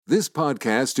This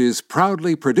podcast is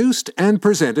proudly produced and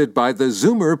presented by the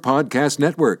Zoomer Podcast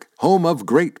Network, home of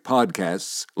great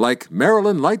podcasts like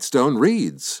Marilyn Lightstone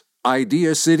Reads,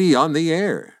 Idea City on the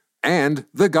Air, and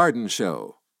The Garden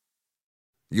Show.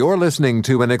 You're listening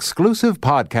to an exclusive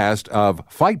podcast of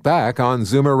Fight Back on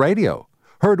Zoomer Radio,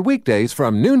 heard weekdays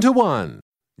from noon to 1.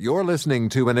 You're listening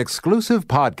to an exclusive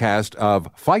podcast of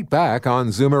Fight Back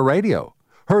on Zoomer Radio,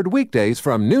 heard weekdays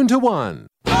from noon to 1.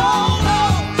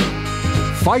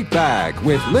 Fight Back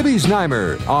with Libby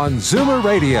Znaimer on Zoomer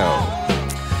Radio.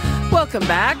 Welcome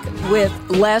back. With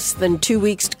less than 2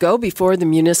 weeks to go before the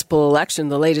municipal election,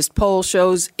 the latest poll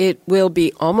shows it will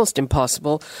be almost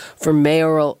impossible for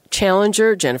mayoral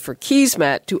challenger Jennifer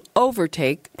Keesmaat to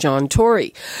overtake John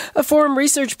Tory. A Forum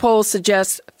Research poll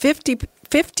suggests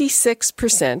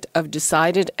 56% of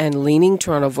decided and leaning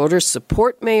Toronto voters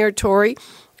support Mayor Tory,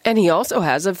 and he also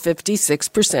has a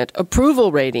 56%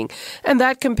 approval rating. And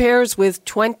that compares with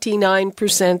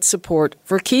 29% support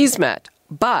for Keesmaat.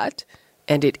 But,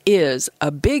 and it is a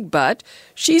big but,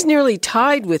 she's nearly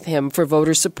tied with him for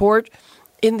voter support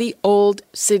in the old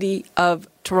city of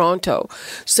Toronto.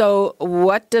 So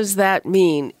what does that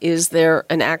mean? Is there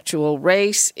an actual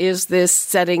race? Is this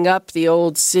setting up the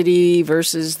old city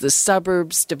versus the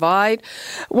suburbs divide?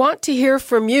 Want to hear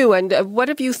from you, and what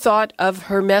have you thought of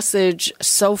her message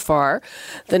so far?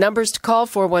 The numbers to call,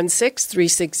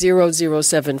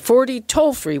 416-360-0740,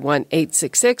 toll-free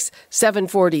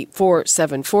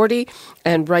 1-866-740-4740.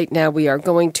 And right now we are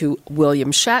going to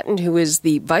William Shatton, who is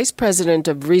the Vice President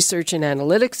of Research and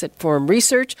Analytics at Forum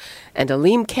Research, and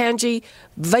Aleem Kanji,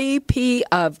 VP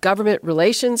of Government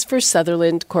Relations for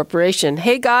Sutherland Corporation.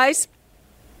 Hey, guys.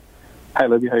 Hi,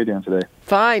 Libby. How are you doing today?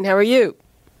 Fine. How are you?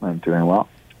 I'm doing well.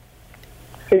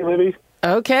 Hey, Libby.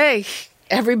 Okay.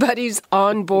 Everybody's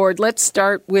on board. Let's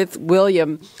start with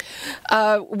William.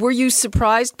 Were you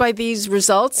surprised by these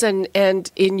results? And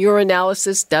in your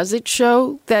analysis, does it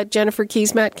show that Jennifer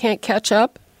Keesmaat can't catch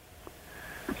up?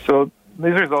 So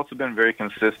these results have been very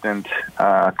consistent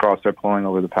across our polling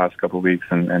over the past couple of weeks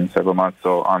and several months.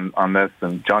 So on this,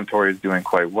 and John Tory is doing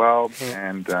quite well.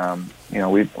 And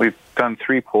we've done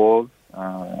 3 polls,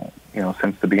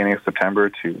 since the beginning of September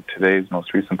to today's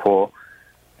most recent poll,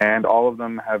 and all of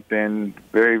them have been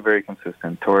very, very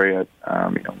consistent. Tory at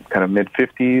kind of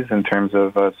mid-50s in terms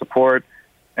of support,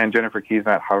 and Jennifer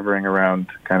Keesmaat hovering around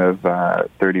kind of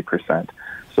 30%.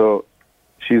 So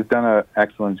she's done an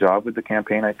excellent job with the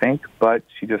campaign, I think, but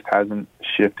she just hasn't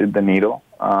shifted the needle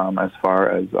as far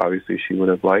as obviously she would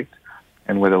have liked.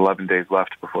 And with 11 days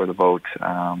left before the vote,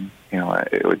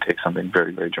 it would take something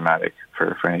very, very dramatic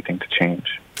for anything to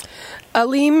change.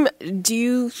 Aleem, do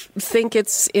you think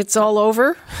it's all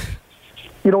over?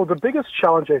 The biggest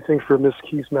challenge I think for Ms.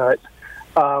 Keesmaat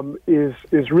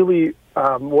is really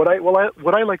what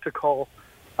I like to call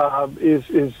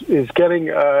is getting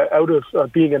out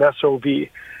of being an SOV.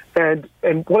 And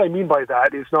what I mean by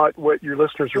that is not what your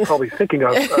listeners are probably thinking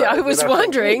of. I was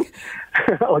wondering.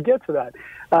 I'll get to that.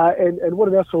 And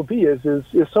what an SOV is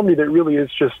somebody that really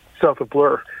is just south of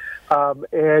Bloor.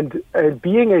 And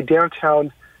being a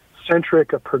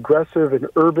downtown-centric, a progressive, and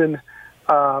urban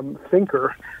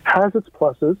thinker has its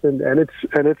pluses and its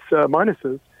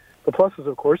minuses. The pluses,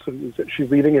 of course, is that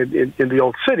she's leading in the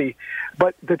old city.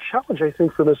 But the challenge, I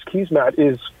think, for Ms. Keesmaat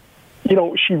is,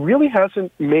 she really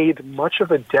hasn't made much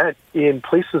of a dent in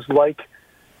places like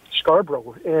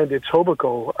Scarborough and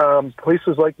Etobicoke,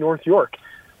 places like North York.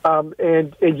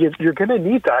 And you're going to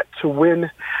need that to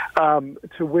win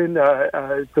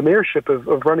the mayorship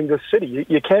of running this city.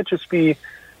 You can't just be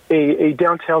a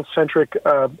downtown-centric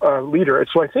leader. And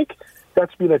so I think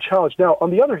that's been a challenge. Now,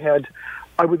 on the other hand,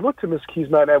 I would look to Ms.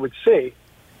 Keesmaat and I would say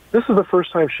this is the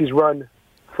first time she's run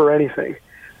for anything.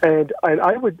 And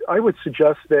I would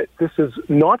suggest that this is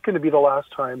not going to be the last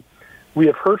time we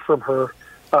have heard from her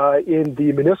in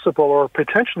the municipal or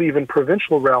potentially even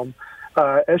provincial realm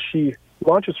as she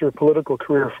launches her political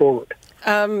career forward.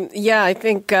 I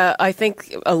think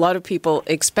a lot of people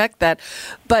expect that.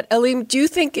 But Aleem, do you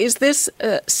think is this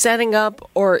setting up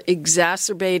or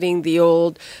exacerbating the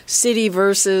old city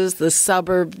versus the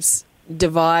suburbs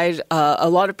divide? A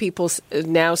lot of people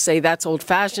now say that's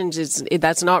old-fashioned.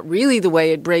 That's not really the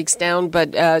way it breaks down,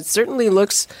 but it certainly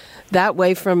looks that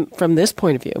way from this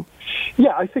point of view.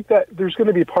 Yeah, I think that there's going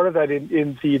to be part of that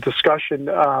in the discussion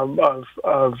of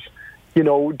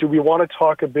do we want to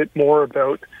talk a bit more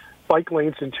about bike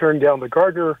lanes and tearing down the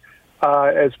Gardner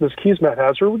as Ms. Keesmaat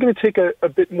has, or we're going to take a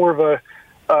bit more of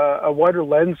a wider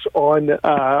lens on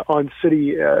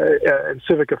city and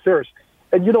civic affairs.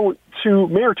 And, to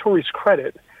Mayor Tory's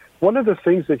credit, one of the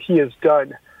things that he has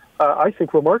done, I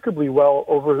think, remarkably well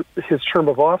over his term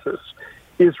of office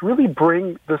is really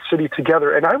bring the city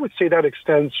together. And I would say that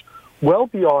extends well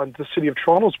beyond the city of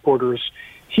Toronto's borders.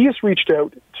 He has reached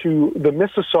out to the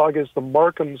Mississaugas, the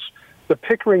Markhams, the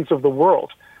Pickerings of the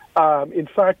world. In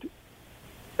fact,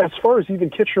 as far as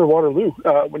even Kitchener-Waterloo,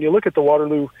 when you look at the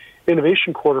Waterloo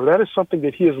Innovation Corridor, that is something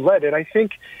that he has led. And I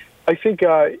think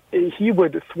he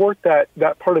would thwart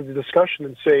that part of the discussion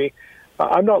and say,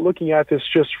 I'm not looking at this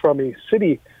just from a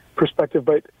city perspective,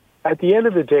 but at the end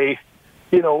of the day,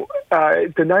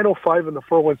 the 905 and the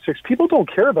 416, people don't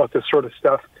care about this sort of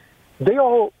stuff. They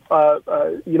all,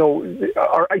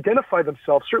 identify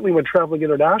themselves, certainly when traveling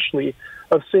internationally,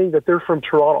 of saying that they're from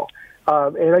Toronto.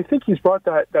 And I think he's brought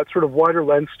that sort of wider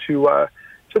lens to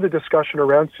the discussion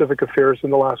around civic affairs in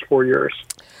the last 4 years.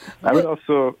 I would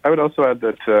also add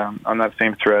that on that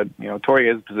same thread, Tory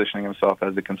is positioning himself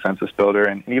as a consensus builder,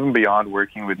 and even beyond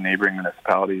working with neighboring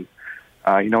municipalities,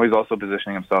 he's also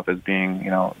positioning himself as being,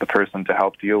 the person to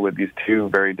help deal with these two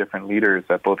very different leaders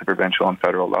at both the provincial and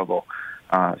federal level.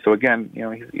 So again,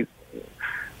 he's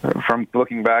from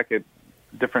looking back at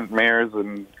different mayors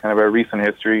and kind of our recent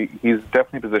history, he's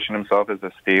definitely positioned himself as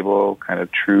a stable, kind of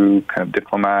true, kind of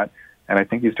diplomat. And I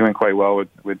think he's doing quite well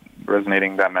with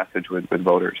resonating that message with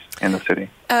voters in the city.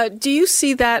 Do you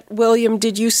see that, William?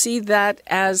 Did you see that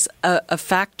as a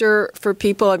factor for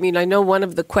people? I mean, I know one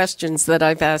of the questions that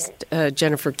I've asked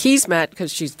Jennifer Keesmaat,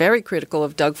 because she's very critical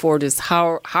of Doug Ford, is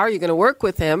how are you going to work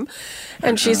with him?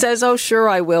 And she says, oh, sure,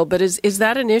 I will. But is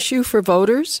that an issue for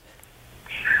voters?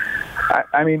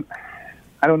 I mean,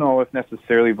 I don't know if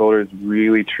necessarily voters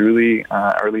really, truly,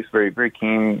 or at least very, very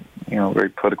keen, very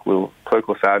political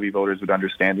savvy voters would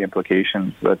understand the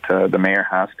implications that the mayor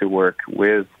has to work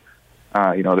with,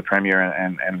 the premier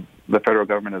and the federal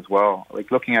government as well.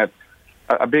 Like looking at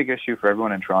a big issue for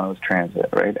everyone in Toronto is transit,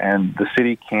 right? And the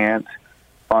city can't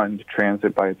fund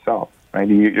transit by itself, right?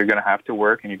 You're going to have to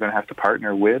work, and you're going to have to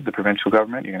partner with the provincial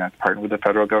government. You're going to have to partner with the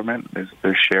federal government.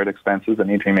 There's shared expenses that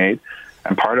need to be made.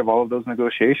 And part of all of those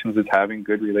negotiations is having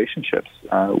good relationships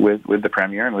with the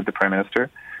Premier and with the Prime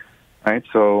Minister, right?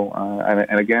 So,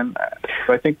 and again,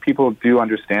 so I think people do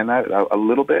understand that a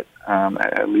little bit,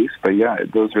 at least. But yeah,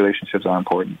 those relationships are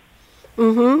important.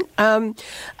 Mm-hmm.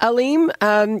 Aleem,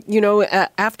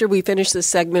 after we finish this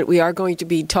segment, we are going to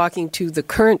be talking to the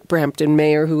current Brampton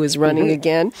mayor who is running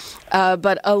again.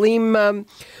 But Aleem,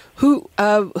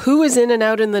 who is in and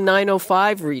out in the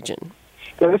 905 region?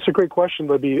 Yeah, that's a great question,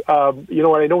 Libby. And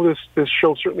I know this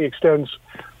show certainly extends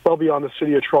well beyond the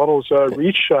city of Toronto's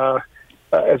reach, as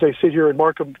I sit here in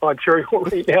Markham, Ontario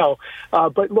right now.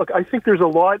 But look, I think there's a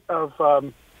lot of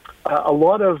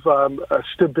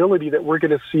stability that we're going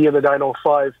to see in the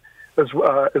 905 as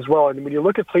well. And when you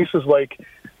look at places like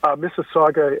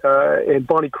Mississauga and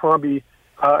Bonnie Crombie,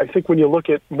 I think when you look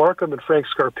at Markham and Frank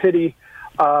Scarpitti,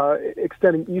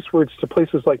 extending eastwards to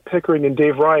places like Pickering and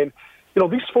Dave Ryan,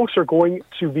 these folks are going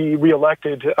to be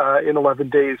reelected in 11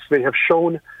 days. They have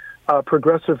shown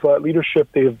progressive leadership.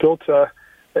 They have built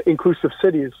inclusive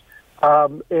cities,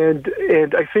 and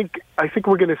I think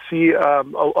we're going to see a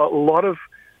lot of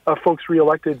folks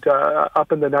reelected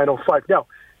up in the 905. Now,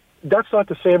 that's not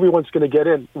to say everyone's going to get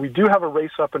in. We do have a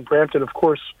race up in Brampton. Of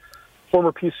course,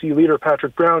 former PC leader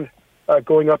Patrick Brown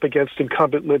going up against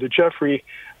incumbent Linda Jeffrey.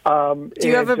 Do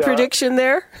you have a prediction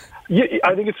there? Yeah,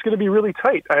 I think it's going to be really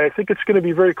tight. I think it's going to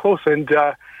be very close. And,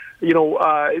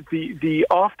 the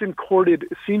often courted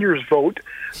seniors vote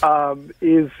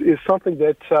is something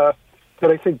that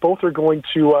I think both are going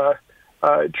to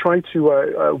try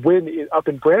to win up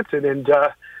in Brampton. And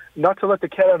not to let the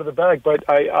cat out of the bag, but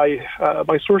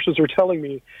my sources are telling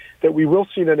me that we will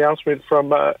see an announcement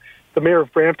from the mayor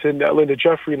of Brampton, Linda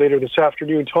Jeffrey, later this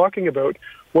afternoon, talking about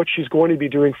what she's going to be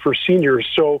doing for seniors.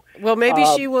 So, well, maybe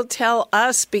she will tell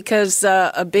us, because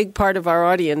a big part of our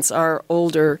audience are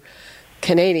older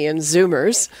Canadian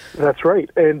Zoomers. That's right,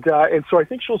 and so I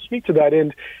think she'll speak to that.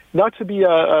 And not to be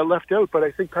left out, but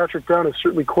I think Patrick Brown is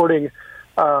certainly courting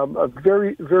a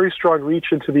very, very strong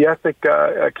reach into the ethnic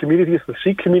communities, the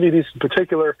Sikh communities in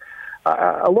particular,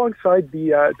 alongside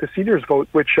the seniors vote,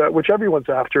 which everyone's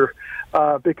after,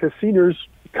 because seniors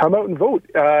come out and vote,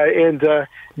 and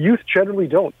youth generally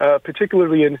don't,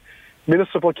 particularly in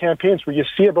municipal campaigns where you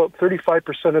see about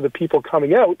 35% of the people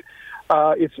coming out.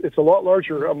 It's a lot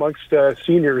larger amongst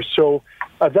seniors. So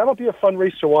that'll be a fun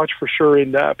race to watch for sure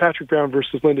in Patrick Brown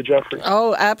versus Linda Jeffrey.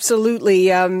 Oh,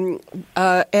 absolutely. And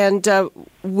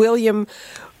William,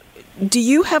 do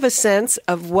you have a sense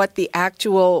of what the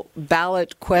actual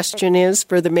ballot question is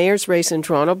for the mayor's race in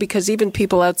Toronto? Because even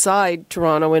people outside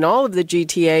Toronto and all of the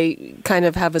GTA kind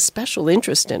of have a special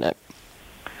interest in it.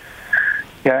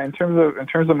 Yeah, in terms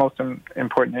of the most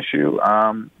important issue,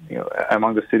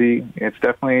 among the city, it's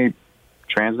definitely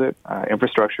transit,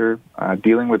 infrastructure,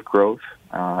 dealing with growth,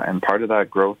 and part of that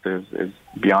growth is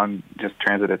beyond just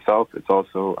transit itself. It's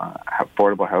also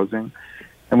affordable housing,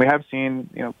 and we have seen,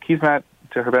 Keesmaat,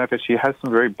 to her benefit, she has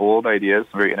some very bold ideas,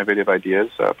 some very innovative ideas,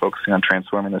 focusing on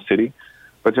transforming the city.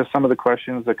 But just some of the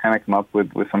questions that kind of come up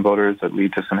with some voters that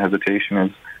lead to some hesitation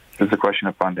is the question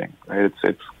of funding. Right?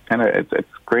 It's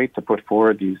great to put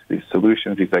forward these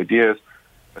solutions, these ideas,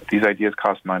 but these ideas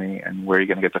cost money, and where are you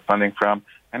going to get the funding from?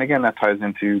 And again, that ties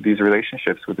into these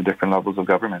relationships with the different levels of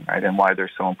government, right? And why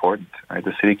they're so important. Right?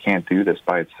 The city can't do this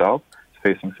by itself. It's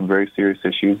facing some very serious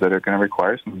issues that are going to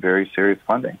require some very serious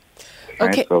funding.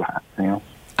 Right? Okay. So,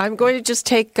 I'm going to just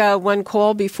take one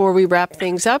call before we wrap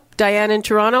things up. Diane in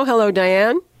Toronto. Hello,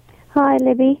 Diane. Hi,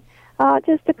 Libby.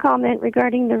 Just a comment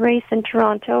regarding the race in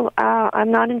Toronto. I'm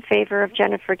not in favor of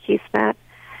Jennifer Keesmaat.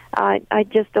 I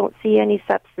just don't see any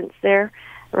substance there.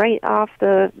 Right off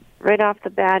the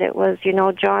bat, it was,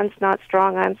 John's not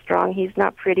strong, I'm strong. He's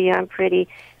not pretty, I'm pretty.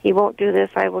 He won't do this,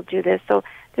 I will do this. So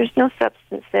there's no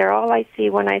substance there. All I see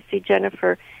when I see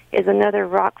Jennifer is another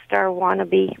rock star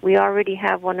wannabe. We already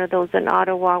have one of those in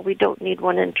Ottawa. We don't need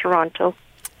one in Toronto.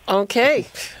 Okay.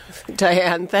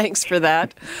 Diane, thanks for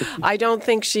that. I don't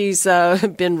think she's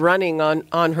been running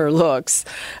on her looks,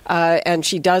 and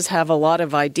she does have a lot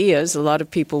of ideas. A lot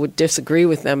of people would disagree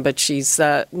with them, but she's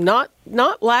not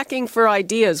lacking for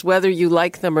ideas, whether you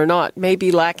like them or not.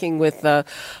 Maybe lacking with a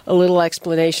little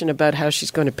explanation about how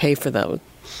she's going to pay for them.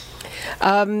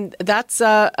 That's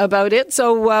about it.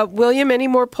 So, William, any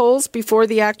more polls before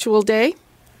the actual day?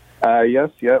 Yes,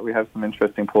 we have some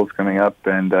interesting polls coming up,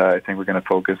 and I think we're going to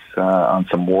focus on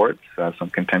some wards,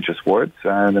 some contentious wards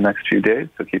in the next few days,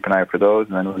 so keep an eye out for those,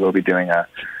 and then we will be doing a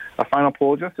final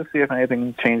poll just to see if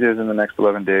anything changes in the next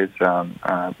 11 days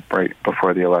right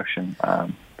before the election.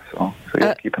 So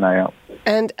keep an eye out.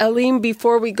 And Aleem,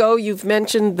 before we go, you've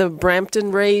mentioned the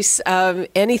Brampton race.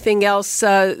 Anything else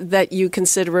that you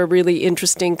consider a really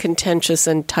interesting, contentious,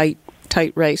 and tight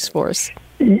race for us?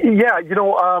 Yeah,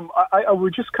 I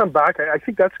would just come back. I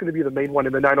think that's going to be the main one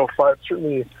in the 905.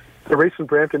 Certainly, the race in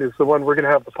Brampton is the one we're going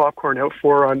to have the popcorn out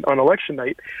for on election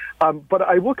night. But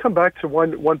I will come back to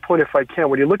one point if I can.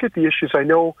 When you look at the issues, I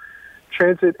know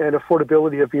transit and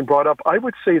affordability have been brought up. I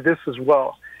would say this as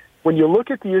well. When you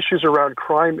look at the issues around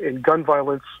crime and gun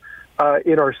violence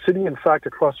in our city, in fact,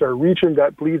 across our region,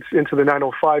 that bleeds into the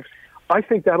 905, I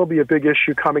think that'll be a big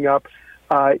issue coming up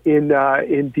in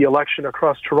the election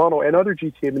across Toronto and other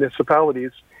GTA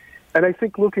municipalities. And I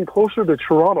think looking closer to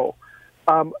Toronto,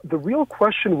 the real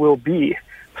question will be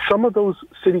some of those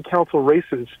city council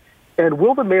races, and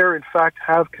will the mayor in fact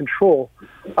have control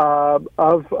of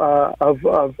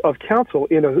council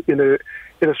in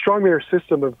a strong mayor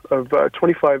system of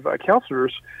 25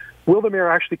 councillors? Will the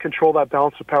mayor actually control that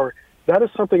balance of power? That is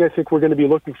something I think we're going to be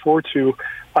looking forward to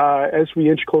as we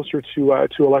inch closer to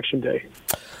Election Day.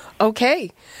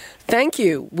 Okay. Thank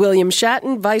you, William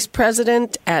Shatton, Vice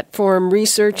President at Forum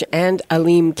Research, and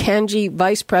Aleem Kanji,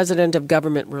 Vice President of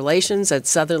Government Relations at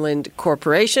Sutherland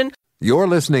Corporation. You're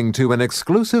listening to an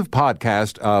exclusive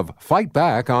podcast of Fight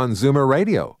Back on Zoomer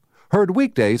Radio, heard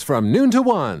weekdays from noon to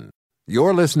 1.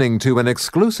 You're listening to an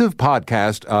exclusive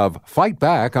podcast of Fight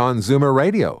Back on Zoomer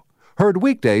Radio, heard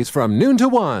weekdays from noon to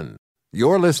 1.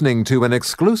 You're listening to an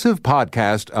exclusive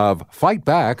podcast of Fight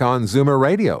Back on Zoomer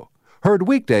Radio, heard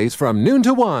weekdays from noon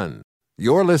to 1.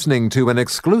 You're listening to an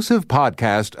exclusive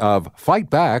podcast of Fight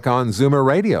Back on Zoomer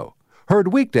Radio,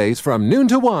 heard weekdays from noon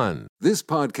to 1. This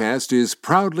podcast is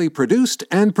proudly produced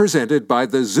and presented by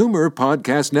the Zoomer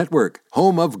Podcast Network,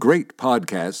 home of great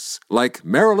podcasts like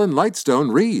Marilyn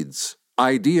Lightstone Reads,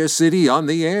 Idea City on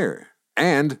the Air,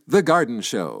 and The Garden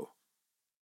Show.